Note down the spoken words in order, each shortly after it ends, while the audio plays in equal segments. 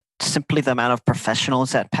simply the amount of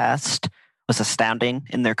professionals at PAST was astounding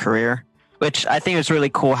in their career, which I think is really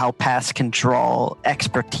cool how PAST can draw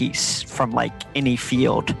expertise from like any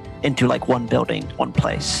field into like one building, one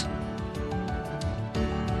place.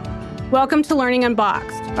 Welcome to Learning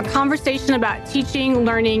Unboxed, a conversation about teaching,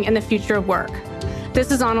 learning, and the future of work. This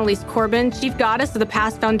is Annalise Corbin, Chief Goddess of the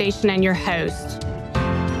PAST Foundation and your host.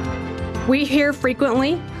 We hear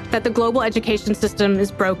frequently that the global education system is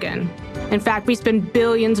broken. In fact, we spend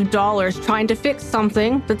billions of dollars trying to fix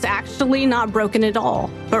something that's actually not broken at all,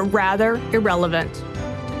 but rather irrelevant.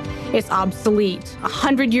 It's obsolete.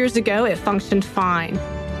 100 years ago, it functioned fine.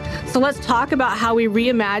 So let's talk about how we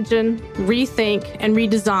reimagine, rethink, and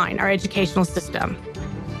redesign our educational system.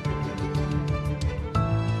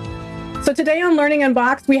 So today on Learning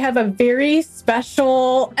Unboxed, we have a very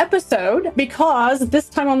special episode because this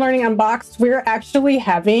time on Learning Unboxed, we're actually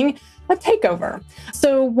having a takeover.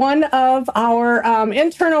 So one of our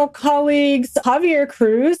internal colleagues, Javier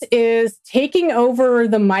Cruz, is taking over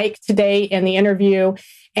the mic today in the interview.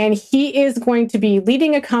 And he is going to be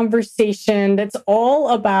leading a conversation that's all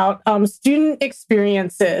about student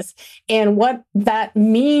experiences and what that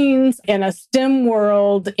means in a STEM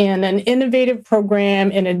world, in an innovative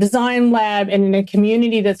program, in a design lab, and in a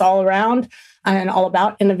community that's all around and all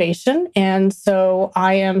about innovation. And so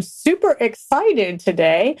I am super excited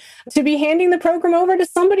today to be handing the program over to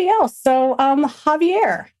somebody else. So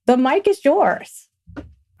Javier, the mic is yours.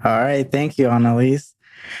 All right. Thank you, Annalise.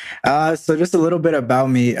 So just a little bit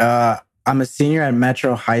about me. I'm a senior at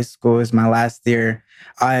Metro High School. It's my last year.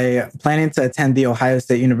 I planning to attend the Ohio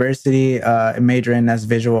State University, majoring as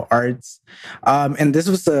visual arts. And this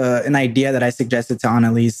was an idea that I suggested to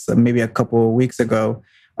Annalise maybe a couple of weeks ago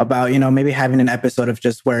about, maybe having an episode of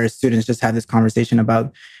just where students just have this conversation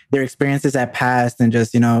about their experiences at PAST and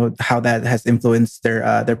just, how that has influenced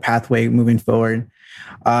their pathway moving forward.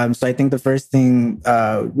 So I think the first thing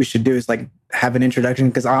we should do is like have an introduction,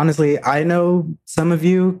 because honestly, I know some of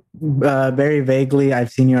you very vaguely.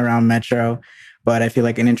 I've seen you around Metro, but I feel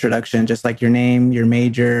like an introduction, just like your name, your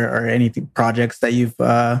major, or any projects that you've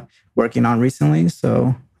working on recently.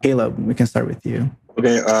 So Caleb, we can start with you.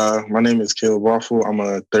 Okay, my name is Caleb Buaful. I'm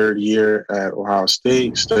a third year at Ohio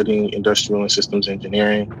State studying industrial and systems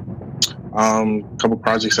engineering. A couple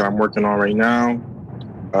projects that I'm working on right now.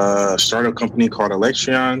 A startup company called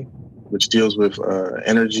Electron, which deals with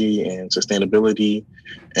energy and sustainability.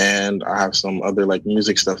 And I have some other like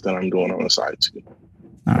music stuff that I'm doing on the side too.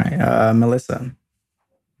 All right, Melissa.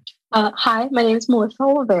 Hi, my name is Melissa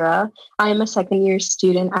Olvera. I am a second year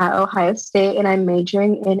student at Ohio State and I'm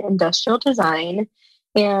majoring in industrial design.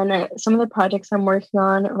 And some of the projects I'm working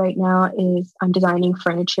on right now is I'm designing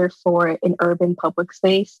furniture for an urban public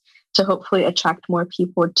space to hopefully attract more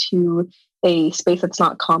people to a space that's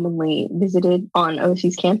not commonly visited on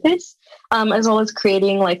OSU's campus, as well as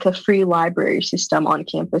creating like a free library system on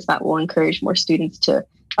campus that will encourage more students to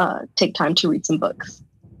take time to read some books.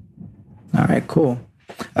 All right, cool.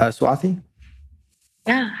 Swathi?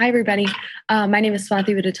 Yeah, hi everybody. My name is Swathi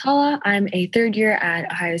Vudatala. I'm a third year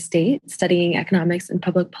at Ohio State studying economics and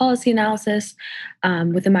public policy analysis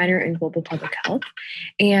with a minor in global public health.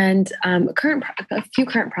 And a few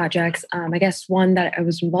current projects. I guess one that I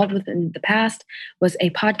was involved with in the past was a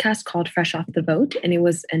podcast called Fresh Off the Boat, and it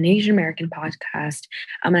was an Asian American podcast.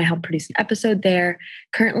 And I helped produce an episode there.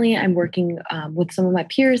 Currently, I'm working with some of my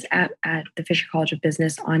peers at the Fisher College of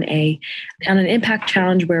Business on an impact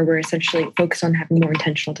challenge where we're essentially focused on having more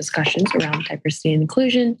intentional discussions around diversity and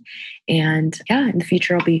inclusion. And yeah, in the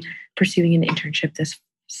future, I'll be pursuing an internship this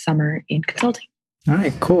summer in consulting. All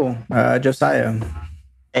right, cool. Josiah.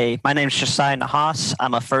 Hey, my name is Josiah Nahhas.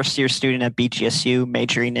 I'm a first-year student at BGSU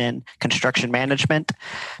majoring in construction management.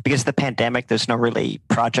 Because of the pandemic, there's no really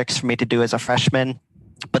projects for me to do as a freshman.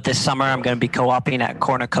 But this summer, I'm going to be co-oping at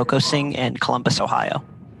Cornucocosing in Columbus, Ohio.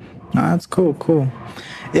 Oh, that's cool.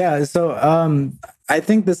 Yeah, so I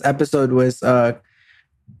think this episode was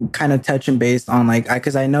kind of touching base on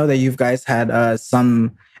because I know that you guys had at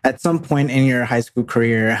some point in your high school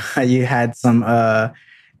career, you had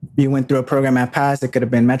you went through a program at PAST. It could have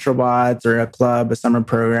been Metrobots or a club, a summer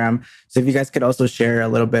program. So if you guys could also share a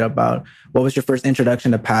little bit about what was your first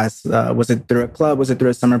introduction to PAST? Was it through a club? Was it through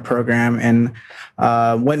a summer program? And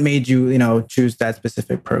what made you, choose that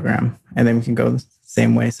specific program? And then we can go the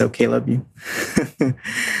same way. So Caleb, you.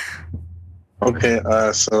 Okay,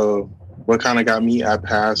 so what kind of got me at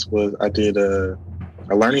PAST was I did a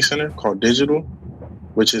learning center called Digital,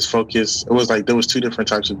 which is focused. It was there was two different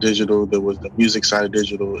types of digital. There was the music side of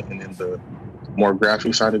digital and then the more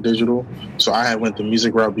graphic side of digital. So I went the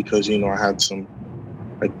music route because, I had some,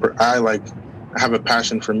 I have a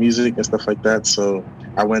passion for music and stuff like that. So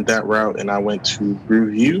I went that route, and I went to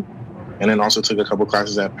review, and then also took a couple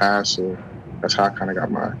classes at PASS. So that's how I kind of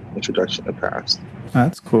got my introduction to PASS.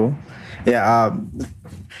 That's cool. Yeah.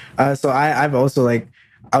 So I've also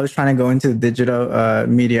I was trying to go into digital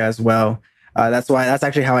media as well. That's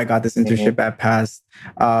actually how I got this internship at PASS.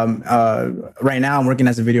 Right now I'm working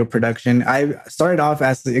as a video production. I started off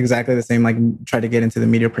as exactly the same, try to get into the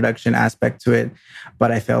media production aspect to it.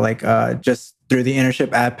 But I felt like just through the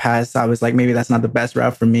internship at PASS, I was like, maybe that's not the best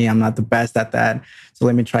route for me. I'm not the best at that. So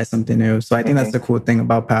let me try something new. So I think that's the cool thing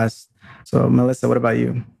about PASS. So Melissa, what about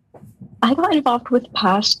you? I got involved with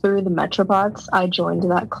PASS through the Metrobots. I joined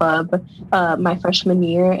that club my freshman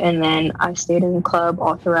year, and then I stayed in the club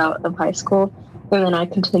all throughout of high school. And then I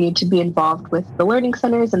continued to be involved with the learning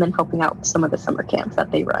centers and then helping out with some of the summer camps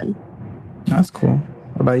that they run. That's cool.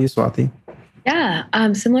 What about you, Swathi? Yeah,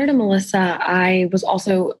 similar to Melissa, I was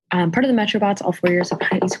also part of the Metrobots all 4 years of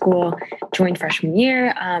high school, joined freshman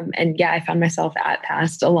year. And yeah, I found myself at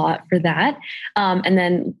PASS a lot for that. And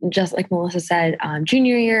then just like Melissa said,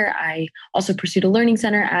 junior year, I also pursued a learning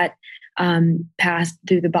center at PASS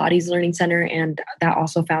through the Bodies Learning Center. And that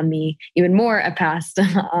also found me even more at PASS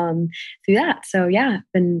through that. So yeah,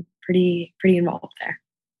 been pretty involved there.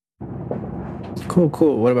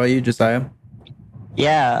 Cool. What about you, Josiah?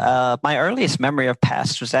 Yeah, my earliest memory of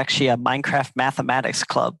PASS was actually a Minecraft mathematics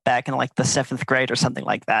club back in the 7th grade or something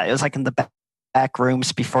like that. It was in the back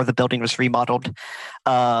rooms before the building was remodeled.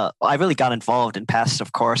 I really got involved in PASS,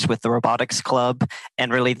 of course, with the robotics club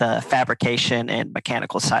and really the fabrication and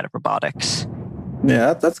mechanical side of robotics.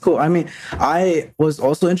 Yeah, that's cool. I mean, I was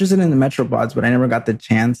also interested in the Metrobots, but I never got the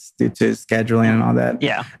chance due to scheduling and all that.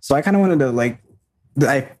 Yeah. So I kind of wanted to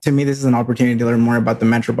to me, this is an opportunity to learn more about the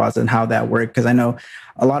Metrobots and how that worked. Because I know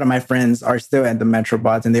a lot of my friends are still at the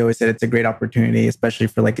Metrobots, and they always said it's a great opportunity, especially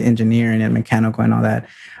for engineering and mechanical and all that.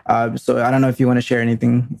 So I don't know if you want to share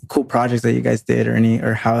anything, cool projects that you guys did,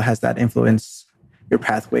 or how has that influenced your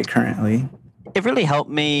pathway currently? It really helped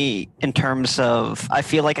me in terms of, I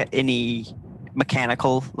feel like any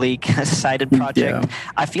mechanically sided project,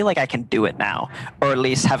 I feel like I can do it now, or at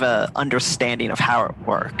least have a understanding of how it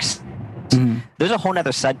works. Mm-hmm. There's a whole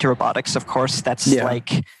other side to robotics, of course, that's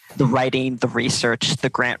the writing, the research, the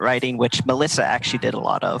grant writing, which Melissa actually did a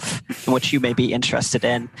lot of, which you may be interested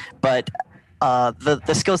in. But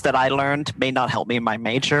the skills that I learned may not help me in my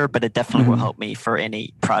major, but it definitely will help me for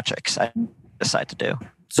any projects I decide to do.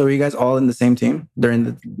 So are you guys all in the same team during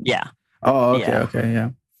the? Yeah. Oh, okay, okay,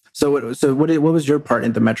 yeah. So what was your part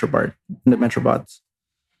in the Metrobots?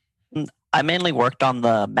 I mainly worked on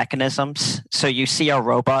the mechanisms. So you see our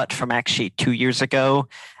robot from actually 2 years ago.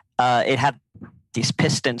 It had these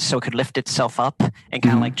pistons so it could lift itself up and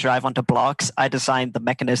kind of drive onto blocks. I designed the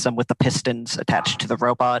mechanism with the pistons attached to the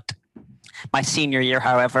robot. My senior year,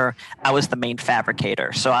 however, I was the main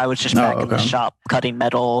fabricator. So I was just back in the shop, cutting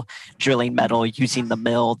metal, drilling metal, using the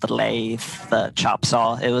mill, the lathe, the chop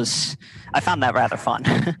saw. I found that rather fun.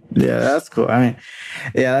 Yeah, that's cool. I mean,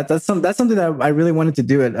 yeah, that's something that I really wanted to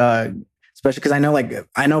do it. Especially because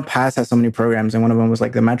I know PASS has so many programs, and one of them was the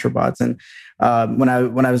Metrobots. And when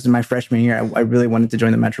I was in my freshman year, I really wanted to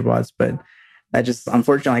join the Metrobots, but I just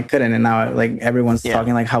unfortunately couldn't. And now everyone's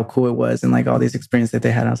talking how cool it was and all these experiences that they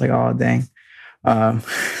had. I was like, oh dang. I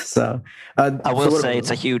will say it's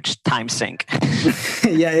a huge time sink.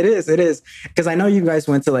 Yeah, it is. Because I know you guys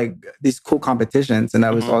went to these cool competitions, and I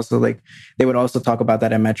was also they would also talk about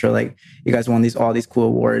that at Metro. You guys won all these cool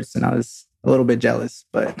awards, and I was a little bit jealous.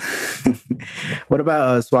 But what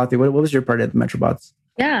about Swathi? What was your part at the Metrobots?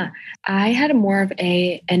 Yeah, I had more of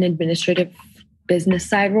an administrative business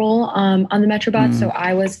side role on the Metrobots. So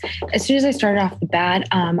I was, as soon as I started off the bat,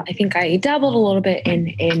 I think I dabbled a little bit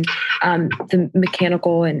in the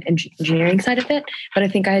mechanical and engineering side of it. But I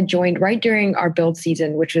think I had joined right during our build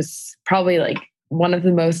season, which was probably one of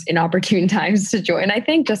the most inopportune times to join, I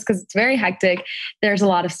think, just because it's very hectic. There's a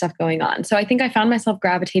lot of stuff going on. So I think I found myself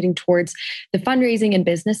gravitating towards the fundraising and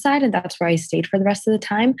business side, and that's where I stayed for the rest of the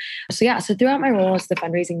time. So throughout my role as the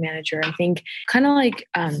fundraising manager, I think kind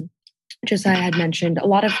of Josiah had mentioned, a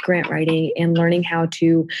lot of grant writing and learning how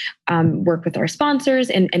to work with our sponsors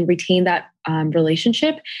and retain that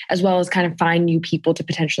relationship, as well as kind of find new people to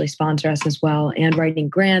potentially sponsor us as well, and writing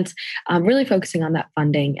grants, really focusing on that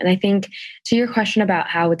funding. And I think to your question about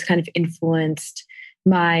how it's kind of influenced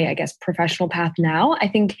my, I guess, professional path now, I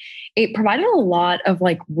think it provided a lot of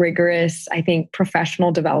rigorous, I think,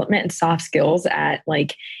 professional development and soft skills at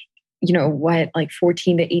like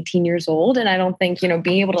 14 to 18 years old. And I don't think,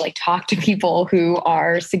 being able to like talk to people who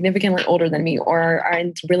are significantly older than me or are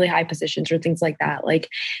in really high positions or things like that, like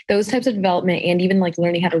those types of development, and even like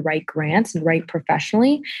learning how to write grants and write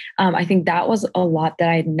professionally. I think that was a lot that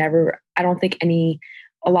I don't think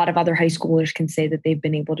a lot of other high schoolers can say that they've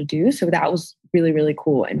been able to do. So that was really, really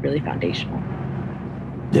cool and really foundational.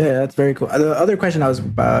 Yeah, that's very cool. The other question I was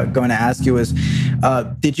going to ask you was,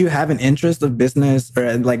 did you have an interest of business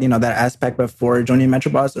or like, that aspect before joining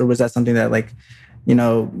Metrobus, or was that something that like, you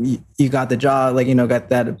got the job, like, got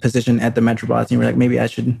that position at the Metrobus and you were like, maybe I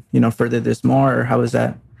should, further this more, or how was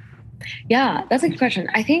that? Yeah, that's a good question.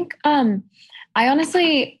 I think, I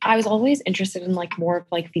was always interested in like more of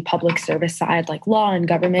like the public service side, like law and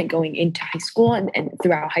government going into high school and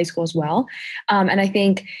throughout high school as well. And I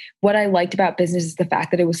think what I liked about business is the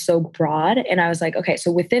fact that it was so broad. And I was like, okay,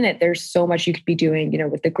 so within it, there's so much you could be doing,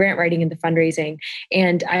 with the grant writing and the fundraising.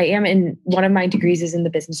 And I am in one of my degrees is in the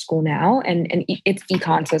business school now, and it's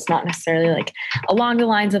econ. So it's not necessarily like along the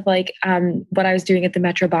lines of like what I was doing at the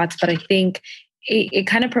Metrobots, but I think it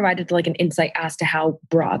kind of provided like an insight as to how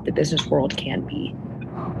broad the business world can be.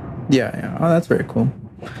 Yeah. Oh, that's very cool.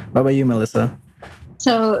 What about you, Melissa?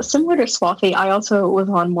 So similar to Swathi, I also was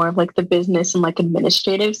on more of like the business and like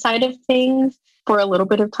administrative side of things. For a little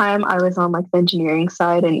bit of time, I was on like the engineering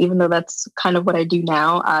side. And even though that's kind of what I do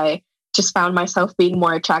now, I just found myself being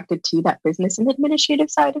more attracted to that business and administrative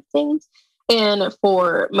side of things. And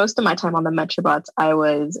for most of my time on the Metrobots, I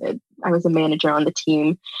was a manager on the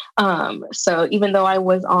team. So even though I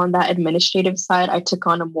was on that administrative side, I took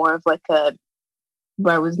on a more of like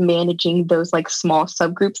where I was managing those like small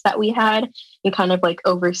subgroups that we had and kind of like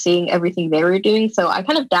overseeing everything they were doing. So I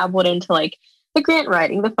kind of dabbled into like the grant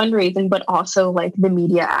writing, the fundraising, but also like the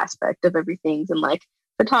media aspect of everything and like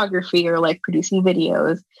photography or like producing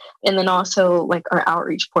videos. And then also like our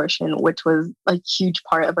outreach portion, which was a huge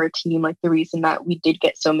part of our team, like the reason that we did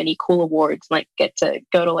get so many cool awards, like get to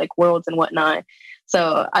go to like worlds and whatnot.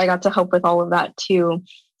 So I got to help with all of that too.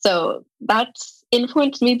 So that's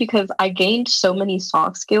influenced me because I gained so many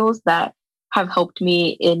soft skills that have helped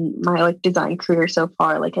me in my like design career so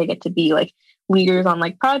far. Like I get to be like leaders on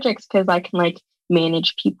like projects because I can like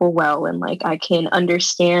manage people well, and like I can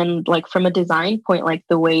understand like from a design point like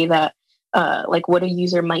the way that like what a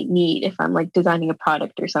user might need if I'm like designing a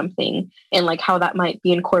product or something, and like how that might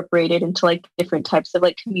be incorporated into like different types of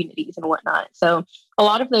like communities and whatnot. So a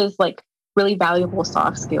lot of those like really valuable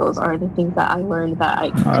soft skills are the things that I learned that I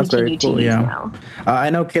continue to use now. I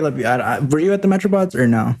know, Caleb, were you at the Metrobots or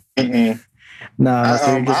no? Mm-hmm. No,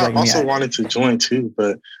 so you're just I like also me. wanted to join too,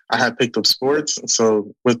 but I had picked up sports.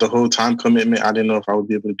 So with the whole time commitment, I didn't know if I would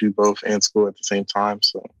be able to do both and school at the same time.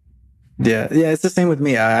 So yeah, it's the same with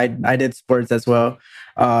me. I did sports as well,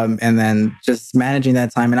 and then just managing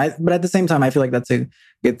that time. But at the same time, I feel like that's a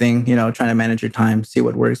good thing. Trying to manage your time, see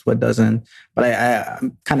what works, what doesn't. But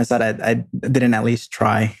I'm kind of sad I didn't at least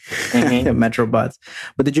try at Metrobots.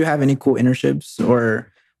 But did you have any cool internships,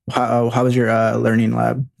 or how was your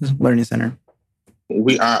learning center?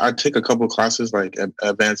 I took a couple classes like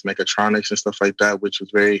advanced mechatronics and stuff like that, which was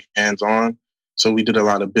very hands-on. So we did a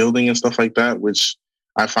lot of building and stuff like that, which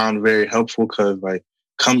I found very helpful because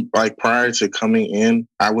prior to coming in,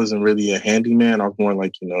 I wasn't really a handyman. I was more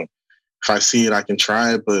like, if I see it, I can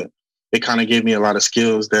try it. But it kind of gave me a lot of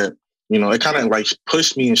skills that, it kind of like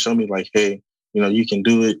pushed me and showed me like, hey, you can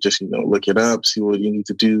do it. Just, look it up, see what you need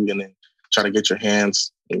to do, and then try to get your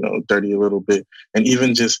hands, dirty a little bit. And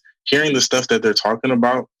even just hearing the stuff that they're talking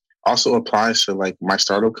about also applies to like my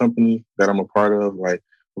startup company that I'm a part of, like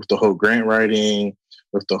with the whole grant writing,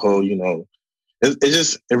 with the whole,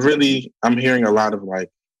 I'm hearing a lot of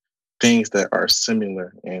like things that are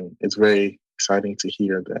similar, and it's very exciting to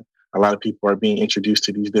hear that a lot of people are being introduced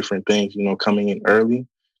to these different things, coming in early,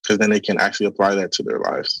 because then they can actually apply that to their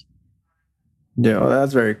lives. Yeah, well,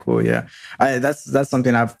 that's very cool. Yeah, that's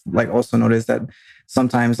something I've like also noticed that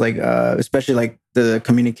sometimes like especially like the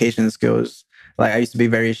communication skills. Like I used to be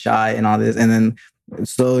very shy and all this, and then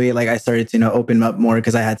slowly like I started to open up more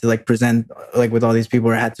because I had to like present like with all these people.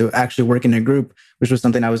 Where I had to actually work in a group, which was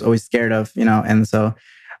something I was always scared of. And so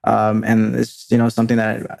and it's something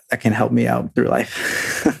that can help me out through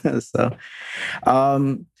life. So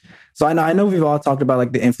I know we've all talked about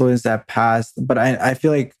like the influence that passed, but I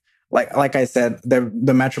feel like I said, the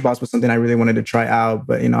Metrobots was something I really wanted to try out,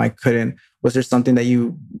 but I couldn't. Was there something that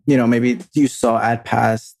maybe you saw at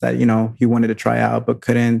past that you wanted to try out but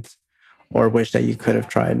couldn't, or wish that you could have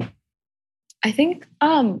tried? I think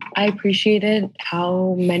I appreciated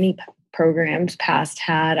how many programs past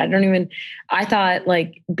had. I thought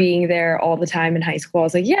like being there all the time in high school, I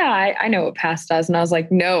was like, yeah, I know what past does. And I was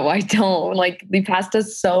like, no, I don't. Like the past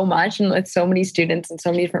does so much and with so many students and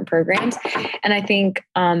so many different programs. And I think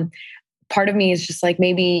part of me is just like,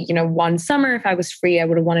 maybe, one summer, if I was free, I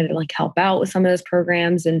would have wanted to like help out with some of those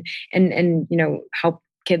programs and help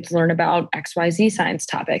kids learn about XYZ science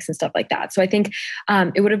topics and stuff like that. So I think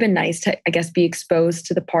it would have been nice to, I guess, be exposed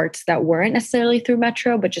to the parts that weren't necessarily through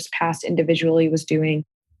Metro, but just past individually was doing.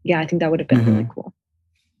 Yeah, I think that would have been really cool.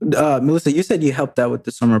 Melissa, you said you helped out with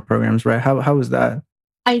the summer programs, right? How was that?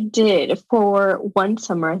 I did for one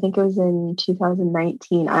summer. I think it was in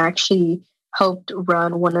 2019. I actually helped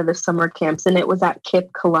run one of the summer camps, and it was at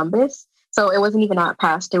KIPP Columbus. So it wasn't even at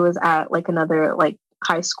Past. It was at like another like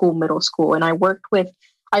high school, middle school. And I worked with,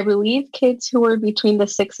 I believe, kids who were between the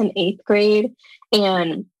 6th and 8th grade.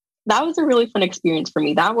 And that was a really fun experience for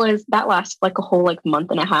me. That lasted like a whole like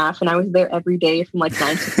month and a half. And I was there every day from like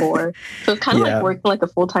 9 to 4. So it's kind of like working like a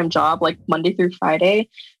full-time job, like Monday through Friday.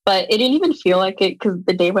 But it didn't even feel like it because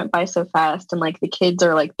the day went by so fast. And like the kids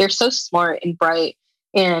are like, they're so smart and bright.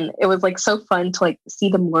 And it was like so fun to like see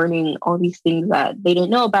them learning all these things that they didn't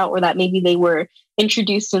know about, or that maybe they were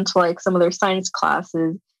introduced into like some of their science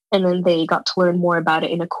classes. And then they got to learn more about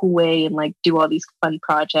it in a cool way and like do all these fun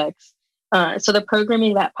projects. So the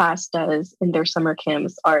programming that Past does in their summer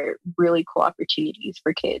camps are really cool opportunities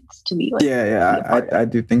for kids to be like. I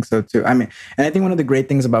do think so too. I mean, and I think one of the great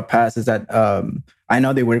things about Past is that I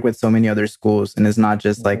know they work with so many other schools, and it's not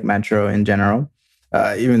just like Metro in general.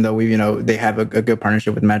 Even though they have a good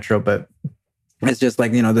partnership with Metro, but it's just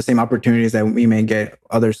like, the same opportunities that we may get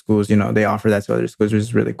other schools, they offer that to other schools, which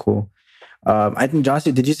is really cool. I think,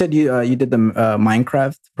 Josiah, did you said you did the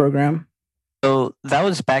Minecraft program? So that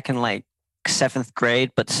was back in like 7th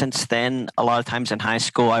grade, but since then, a lot of times in high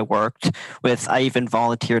school, I even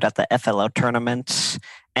volunteered at the FLO tournaments,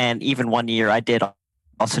 and even one year I did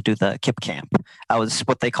also do the KIPP camp. I was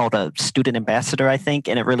what they called a student ambassador, I think,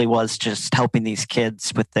 and it really was just helping these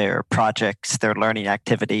kids with their projects, their learning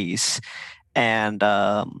activities, and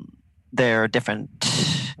their different,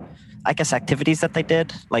 I guess, activities that they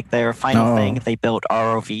did. Like their final thing, they built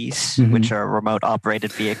ROVs, which are remote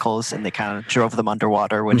operated vehicles, and they kind of drove them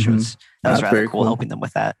underwater, which was rather cool, helping them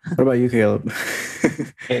with that. What about you, Caleb?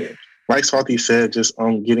 Like Swathi said, just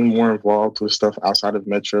getting more involved with stuff outside of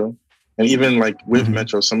Metro. And even like with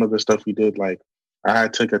Metro, some of the stuff we did, like I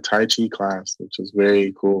took a Tai Chi class, which was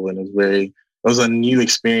very cool. And it was a new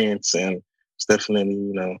experience. And it's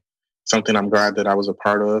definitely, something I'm glad that I was a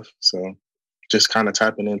part of. So just kind of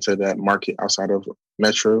tapping into that market outside of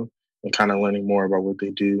Metro and kind of learning more about what they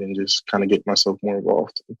do and just kind of get myself more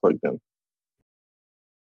involved and plug them.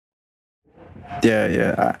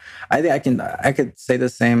 Yeah. I think I could say the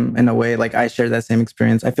same in a way. Like I shared that same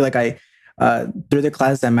experience. I feel like through the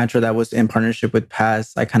class at Metro that was in partnership with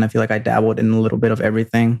PASS, I kind of feel like I dabbled in a little bit of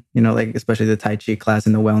everything, like especially the Tai Chi class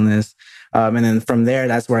and the wellness. And then from there,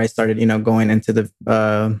 that's where I started, going into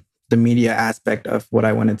the media aspect of what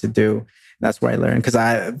I wanted to do. That's where I learned, because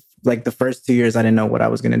I like the first 2 years, I didn't know what I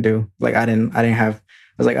was going to do. Like I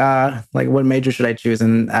was like, what major should I choose?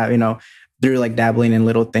 And, through like dabbling in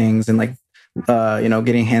little things and like,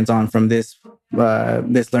 getting hands-on from this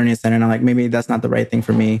learning center. And I'm like, maybe that's not the right thing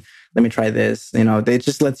for me. Let me try this. It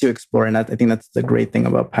just lets you explore. And I think that's the great thing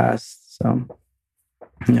about PASS. So,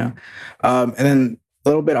 yeah. And then a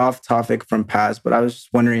little bit off topic from PASS, but I was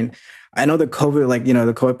just wondering, I know the COVID,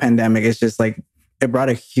 the COVID pandemic is just like, it brought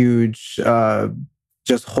a huge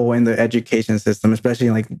just hole in the education system, especially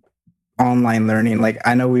like online learning. Like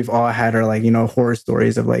I know we've all had our horror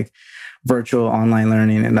stories of like virtual online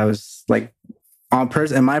learning. And I was like,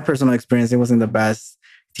 in my personal experience, it wasn't the best.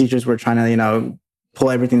 Teachers were trying to, pull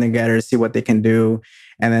everything together, see what they can do.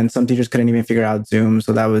 And then some teachers couldn't even figure out Zoom.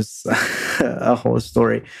 So that was a whole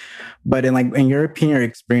story. But in your opinion or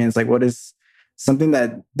experience, like what is something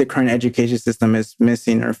that the current education system is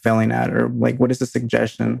missing or failing at? Or like, what is the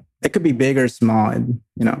suggestion? It could be big or small. And,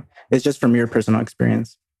 it's just from your personal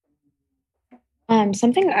experience.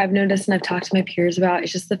 Something I've noticed and I've talked to my peers about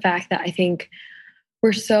is just the fact that I think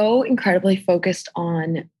we're so incredibly focused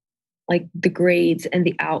on like the grades and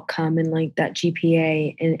the outcome and like that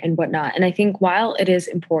GPA and whatnot. And I think while it is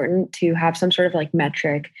important to have some sort of like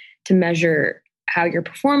metric to measure how you're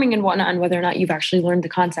performing and whatnot and whether or not you've actually learned the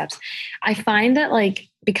concepts, I find that like,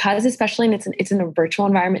 because especially it's in a virtual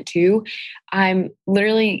environment too, I'm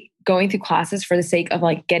literally going through classes for the sake of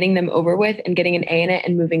like getting them over with and getting an A in it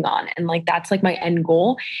and moving on. And like, that's like my end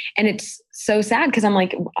goal. And it's so sad because I'm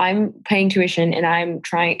like, I'm paying tuition and I'm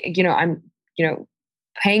trying,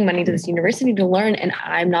 paying money to this university to learn, and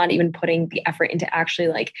I'm not even putting the effort into actually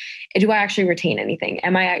like, do I actually retain anything?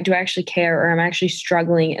 Do I actually care, or am I actually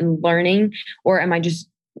struggling and learning, or am I just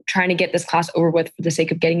trying to get this class over with for the sake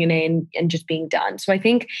of getting an A and just being done? So I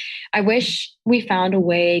think I wish we found a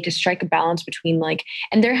way to strike a balance between like,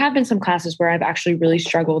 and there have been some classes where I've actually really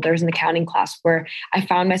struggled. There was an accounting class where I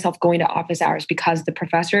found myself going to office hours because the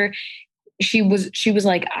professor, she was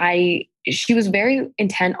very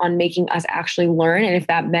intent on making us actually learn. And if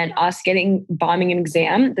that meant us bombing an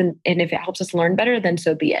exam, then, and if it helps us learn better, then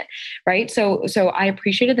so be it. Right. So I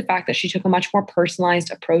appreciated the fact that she took a much more personalized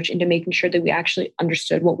approach into making sure that we actually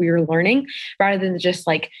understood what we were learning, rather than just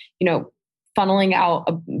like, funneling out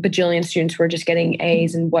a bajillion students who are just getting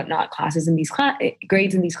A's and whatnot classes in these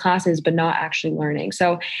grades in these classes, but not actually learning.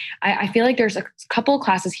 So I feel like there's a couple of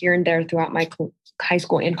classes here and there throughout my high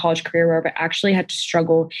school and college career where I actually had to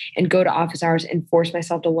struggle and go to office hours and force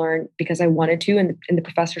myself to learn because I wanted to, and the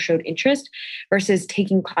professor showed interest, versus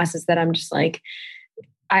taking classes that I'm just like,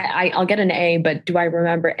 I'll get an A, but do I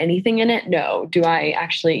remember anything in it? No. Do I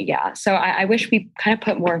actually? Yeah. So I wish we kind of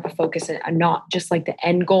put more of a focus on not just like the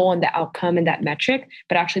end goal and the outcome and that metric,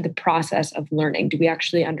 but actually the process of learning. Do we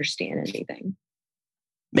actually understand anything?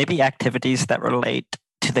 Maybe activities that relate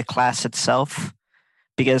to the class itself,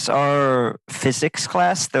 because our physics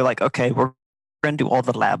class, they're like, okay, we're going to do all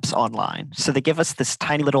the labs online. So they give us this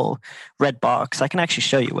tiny little red box. I can actually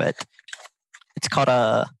show you it. It's called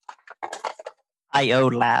a IO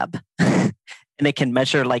lab. And it can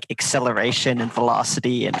measure like acceleration and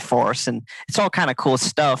velocity and force. And it's all kind of cool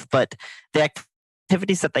stuff. But the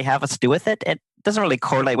activities that they have us do with it doesn't really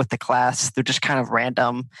correlate with the class. They're just kind of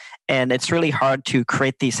random. And it's really hard to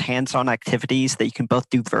create these hands-on activities that you can both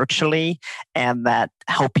do virtually and that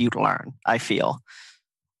help you learn, I feel.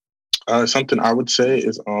 Something I would say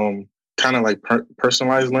is kind of like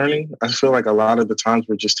personalized learning. I feel like a lot of the times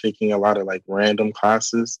we're just taking a lot of like random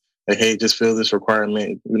classes. Like, hey, just fill this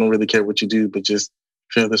requirement. We don't really care what you do, but just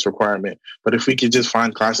fill this requirement. But if we could just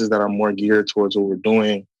find classes that are more geared towards what we're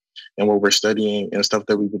doing and what we're studying and stuff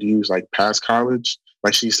that we would use like past college,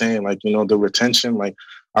 like she's saying, like, the retention, like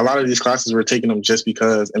a lot of these classes we're taking them just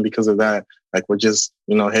because, and because of that, like we're just,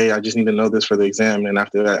 hey, I just need to know this for the exam. And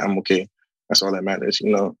after that, I'm okay. That's all that matters,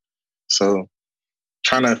 So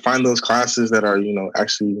trying to find those classes that are,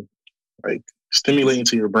 actually like stimulating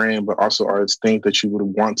to your brain, but also are things that you would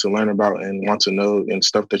want to learn about and want to know, and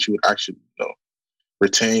stuff that you would actually,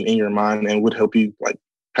 retain in your mind and would help you like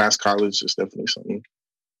pass college is definitely something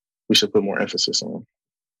we should put more emphasis on.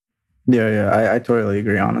 Yeah, I totally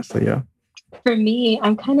agree, honestly, yeah. For me,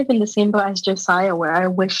 I'm kind of in the same boat as Josiah, where I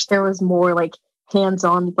wish there was more like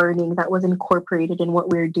hands-on learning that was incorporated in what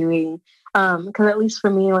we're doing. Because at least for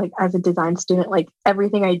me, like as a design student, like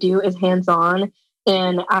everything I do is hands-on.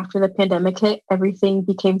 And after the pandemic hit, everything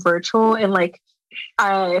became virtual. And like,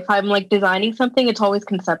 if I'm like designing something, it's always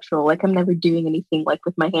conceptual. Like I'm never doing anything like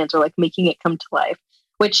with my hands or like making it come to life,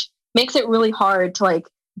 which makes it really hard to like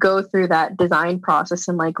go through that design process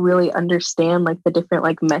and like really understand like the different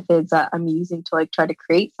like methods that I'm using to like try to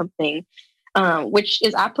create something, which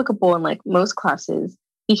is applicable in like most classes.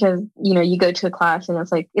 Because, you go to a class and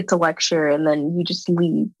it's like, it's a lecture and then you just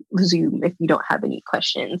leave Zoom if you don't have any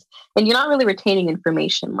questions. And you're not really retaining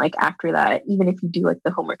information like after that, even if you do like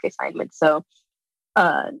the homework assignment. So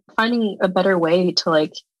finding a better way to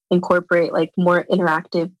like incorporate like more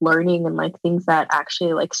interactive learning and like things that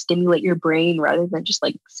actually like stimulate your brain rather than just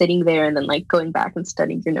like sitting there and then like going back and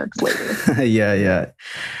studying your notes later. Yeah.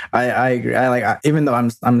 I agree. Even though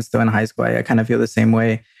I'm still in high school, I kind of feel the same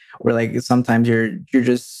way. Where like sometimes you're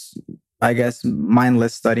just, I guess,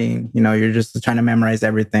 mindless studying. You're just trying to memorize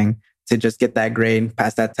everything to just get that grade,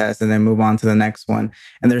 pass that test, and then move on to the next one.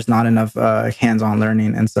 And there's not enough hands-on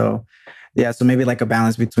learning. And so, yeah, so maybe like a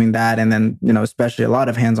balance between that and then, especially a lot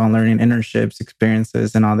of hands-on learning, internships,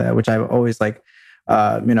 experiences, and all that, which I've always like,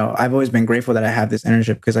 I've always been grateful that I have this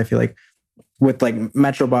internship, because I feel like with like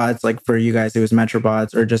Metrobots, like for you guys, it was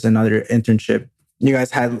Metrobots or just another internship. You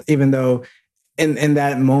guys had, even though in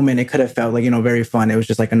that moment, it could have felt like, very fun. It was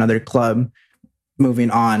just like another club. Moving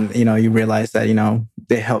on, you realize that,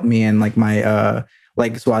 they helped me in like my,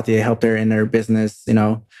 like Swathi, it helped her in her business,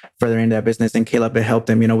 furthering that business. And Caleb, it helped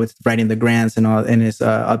him, with writing the grants and all in his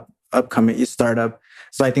upcoming startup.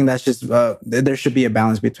 So I think that's just, there should be a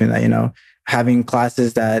balance between that, having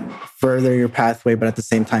classes that further your pathway, but at the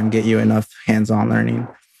same time, get you enough hands-on learning.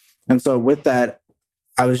 And so with that,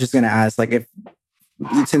 I was just going to ask, like,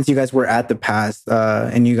 since you guys were at the past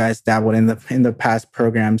and you guys dabbled in the past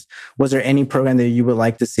programs, was there any program that you would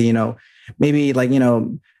like to see, maybe like,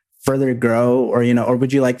 further grow, or, or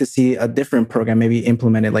would you like to see a different program maybe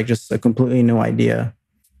implemented, like just a completely new idea?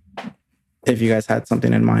 if you guys had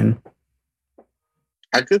something in mind.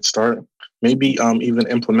 I could start maybe even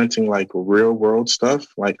implementing like real world stuff.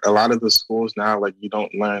 Like a lot of the schools now, like you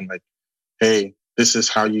don't learn like, hey, this is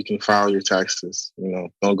how you can file your taxes.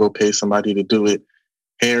 Don't go pay somebody to do it.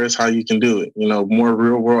 Here's how you can do it. More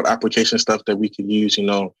real world application stuff that we could use,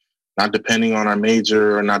 not depending on our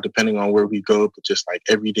major or not depending on where we go, but just like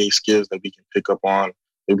everyday skills that we can pick up on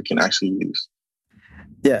that we can actually use.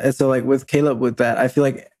 Yeah. And so like with Caleb, with that, I feel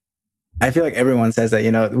like everyone says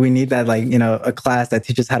that, we need that, like, a class that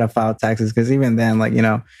teaches how to file taxes. Cause even then, like,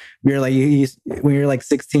 you're like, when you're like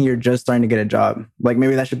 16, you're just starting to get a job. Like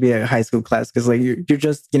maybe that should be a high school class. Cause like you're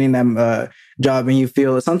just getting them a job and you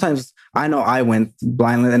feel sometimes, I know I went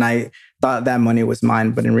blindly and I thought that money was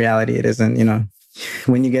mine, but in reality it isn't.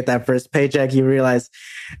 When you get that first paycheck, you realize,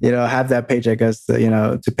 half that paycheck goes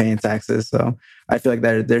to, to paying taxes. So I feel like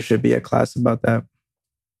there should be a class about that.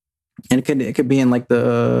 And it could be in like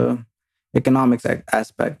the economics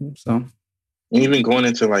aspect. So even going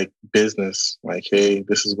into like business, like, hey,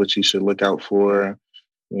 this is what you should look out for,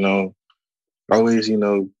 always,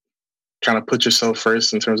 trying to put yourself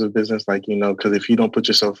first in terms of business, like, because if you don't put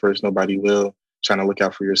yourself first, nobody will. Trying to look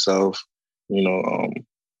out for yourself, I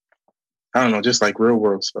don't know, just like real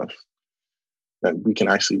world stuff that we can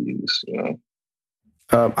actually use,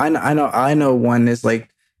 I know one is like,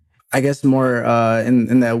 I guess more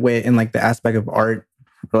in that way, in like the aspect of art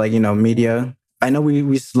or like, media. I know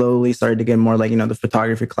we slowly started to get more like, the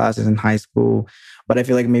photography classes in high school, but I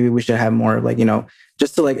feel like maybe we should have more like,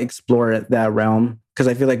 just to like explore that realm. Cause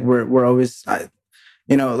I feel like we're always, like,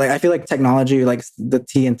 I feel like technology, like the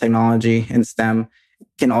T in technology and STEM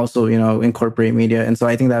can also, incorporate media. And so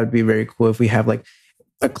I think that would be very cool if we have like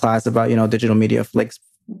a class about, digital media, like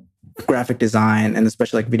graphic design and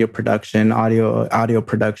especially like video production, audio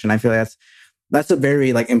production. I feel like that's a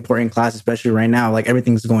very like important class, especially right now. Like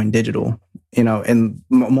everything's going digital, and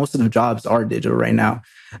most of the jobs are digital right now.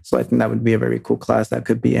 So I think that would be a very cool class that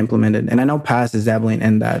could be implemented. And I know PASS is dabbling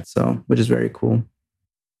in that, so which is very cool.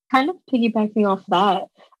 Kind of piggybacking off that,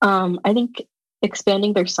 I think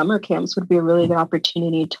expanding their summer camps would be a really good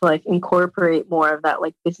opportunity to like incorporate more of that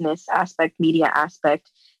like business aspect, media aspect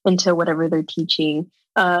into whatever they're teaching.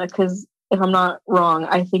 Because if I'm not wrong,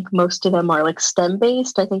 I think most of them are like STEM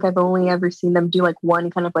based. I think I've only ever seen them do like one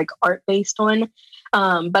kind of like art based one.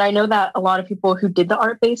 But I know that a lot of people who did the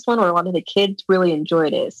art based one or a lot of the kids really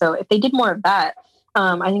enjoyed it. So if they did more of that,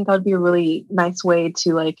 I think that would be a really nice way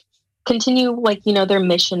to like continue like, their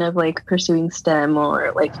mission of like pursuing STEM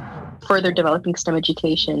or like further developing STEM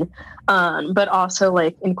education. But also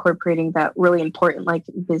like incorporating that really important like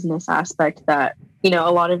business aspect that,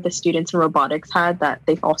 a lot of the students in robotics had that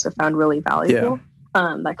they've also found really valuable.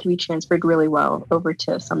 Yeah. That can be transferred really well over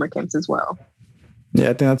to summer camps as well. Yeah, I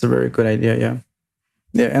think that's a very good idea. Yeah.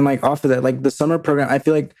 Yeah. And like off of that, like the summer program, I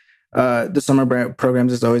feel like the summer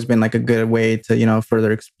programs has always been like a good way to,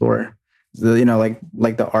 further explore the,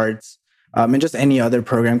 like the arts and just any other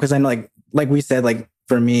program. Cause I know like we said, like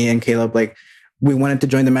for me and Caleb, like we wanted to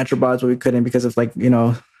join the Metrobots, but we couldn't because of like,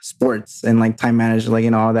 sports and like time management,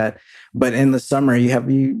 like, all that. But in the summer,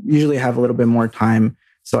 you usually have a little bit more time.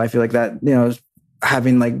 So I feel like that,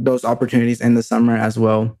 having like those opportunities in the summer as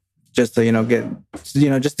well, just to, get,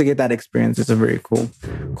 just to get that experience is a very cool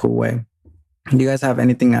way. Do you guys have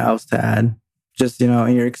anything else to add? Just, in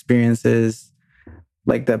your experiences,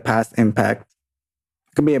 like the past impact?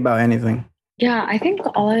 It could be about anything. Yeah, I think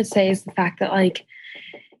all I would say is the fact that like,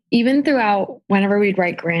 even throughout whenever we'd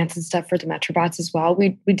write grants and stuff for the Metrobots as well,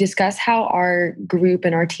 we discuss how our group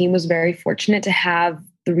and our team was very fortunate to have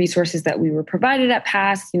the resources that we were provided at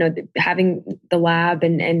PASS, having the lab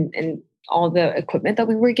and all the equipment that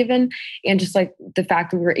we were given, and just like the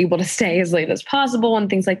fact that we were able to stay as late as possible and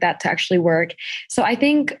things like that to actually work. So I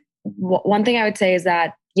think one thing I would say is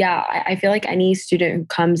that, yeah, I feel like any student who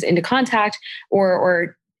comes into contact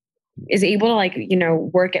or is able to like,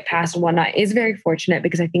 work at PASS and whatnot is very fortunate,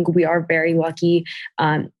 because I think we are very lucky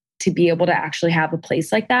to be able to actually have a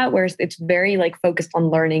place like that, where it's very like focused on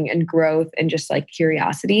learning and growth and just like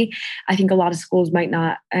curiosity. I think a lot of schools might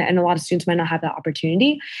not, and a lot of students might not have that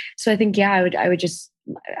opportunity. So I think, yeah, I would just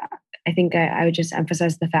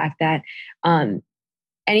emphasize the fact that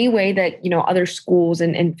any way that, other schools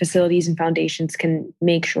and facilities and foundations can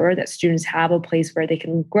make sure that students have a place where they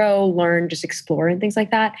can grow, learn, just explore and things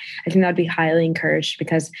like that, I think that'd be highly encouraged,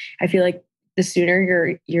 because I feel like the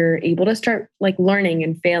sooner you're able to start like learning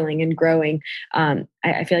and failing and growing,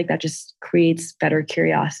 I feel like that just creates better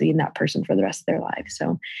curiosity in that person for the rest of their lives.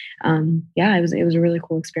 So yeah, it was a really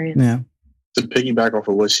cool experience. Yeah. To piggyback off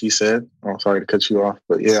of what she said, I'm sorry to cut you off,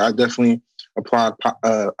 but yeah, I definitely applaud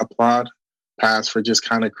paths for just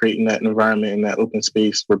kind of creating that environment and that open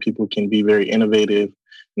space where people can be very innovative,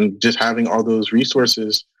 and just having all those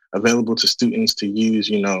resources available to students to use,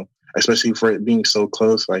 especially for it being so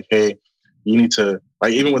close. Like, hey, you need to,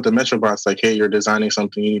 like, even with the MetroBots, like, hey, you're designing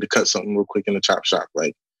something, you need to cut something real quick in the chop shop.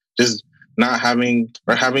 Like, just not having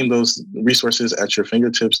those resources at your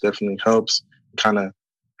fingertips definitely helps. Kind of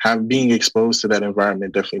being exposed to that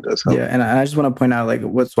environment definitely does help. Yeah, and I just want to point out, like,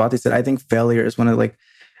 what Swathi said. I think failure is one of, like,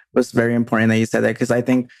 what's very important that you said that, because I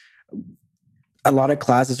think a lot of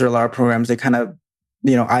classes or a lot of programs, they kind of,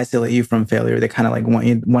 isolate you from failure. They kind of like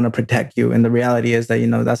want to protect you. And the reality is that,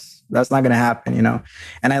 that's not going to happen,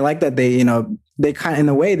 And I like that they kind of, in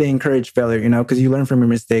a way, they encourage failure, because you learn from your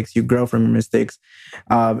mistakes, you grow from your mistakes.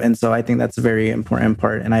 And so I think that's a very important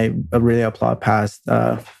part. And I really applaud PAST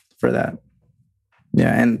for that.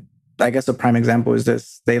 Yeah. And I guess a prime example is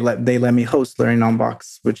this. They let me host Learning on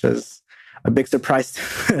Box, which is a big surprise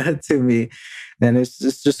to me. And it's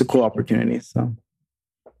just a cool opportunity. So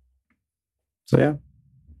yeah.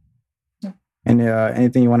 And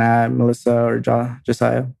anything you want to add, Melissa or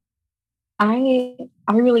Josiah? I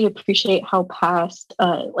really appreciate how PAST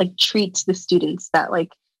treats the students that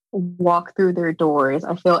walk through their doors.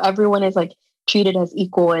 I feel everyone is treated as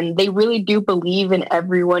equal, and they really do believe in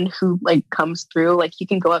everyone who comes through. You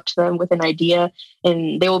can go up to them with an idea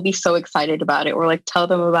and they will be so excited about it, or tell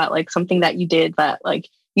them about something that you did that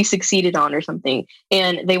you succeeded on or something,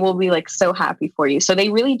 and they will be so happy for you. So they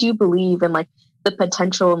really do believe in the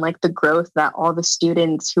potential and the growth that all the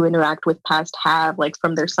students who interact with PAST have,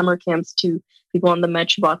 from their summer camps to people on the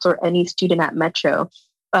MetroBots or any student at Metro.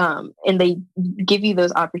 And they give you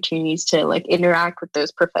those opportunities to interact with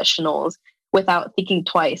those professionals without thinking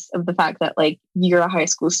twice of the fact that you're a high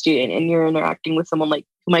school student and you're interacting with someone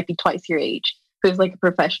who might be twice your age, who's a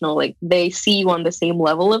professional. They see you on the same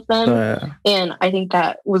level of them. And I think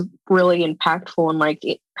that was really impactful, and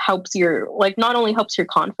it helps your not only helps your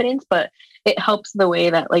confidence, but it helps the way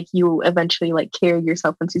that you eventually carry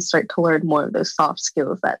yourself once you start to learn more of those soft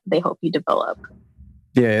skills that they help you develop.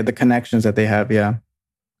 Yeah, the connections that they have. Yeah,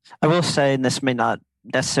 I will say, and this may not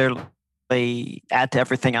necessarily add to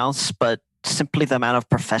everything else, but simply the amount of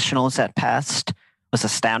professionals at PAST was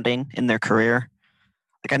astounding in their career.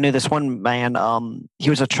 I knew this one man, he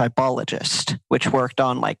was a tribologist, which worked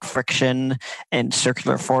on friction and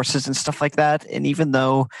circular forces and stuff like that. And even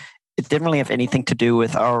though it didn't really have anything to do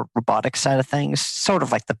with our robotics side of things, sort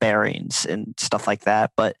of the bearings and stuff like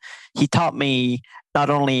that, but he taught me not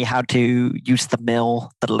only how to use the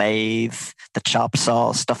mill, the lathe, the chop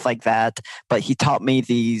saw, stuff like that, but he taught me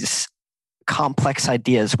these complex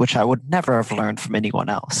ideas which I would never have learned from anyone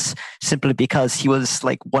else, simply because he was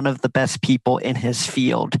one of the best people in his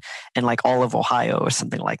field in all of Ohio or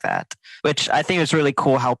something like that, which I think is really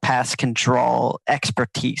cool how PAST can draw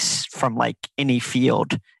expertise from any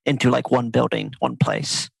field into one building, one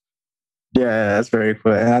place. Yeah, that's very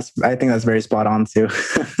cool. And I think that's very spot on too.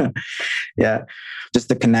 Yeah. Just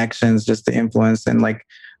the connections, just the influence, and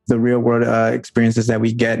the real world experiences that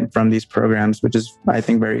we get from these programs, which is, I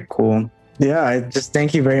think, very cool. Yeah, I just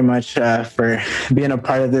thank you very much for being a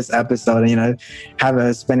part of this episode, and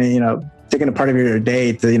taking a part of your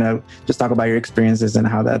day to just talk about your experiences and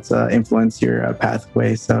how that's influenced your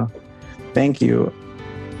pathway. So thank you.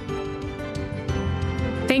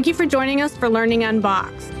 Thank you for joining us for Learning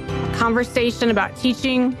Unboxed, a conversation about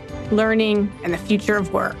teaching, learning, and the future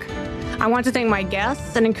of work. I want to thank my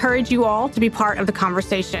guests and encourage you all to be part of the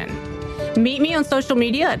conversation. Meet me on social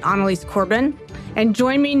media at Annalise Corbin, and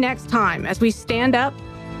join me next time as we stand up,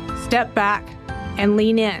 step back, and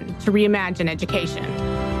lean in to reimagine education.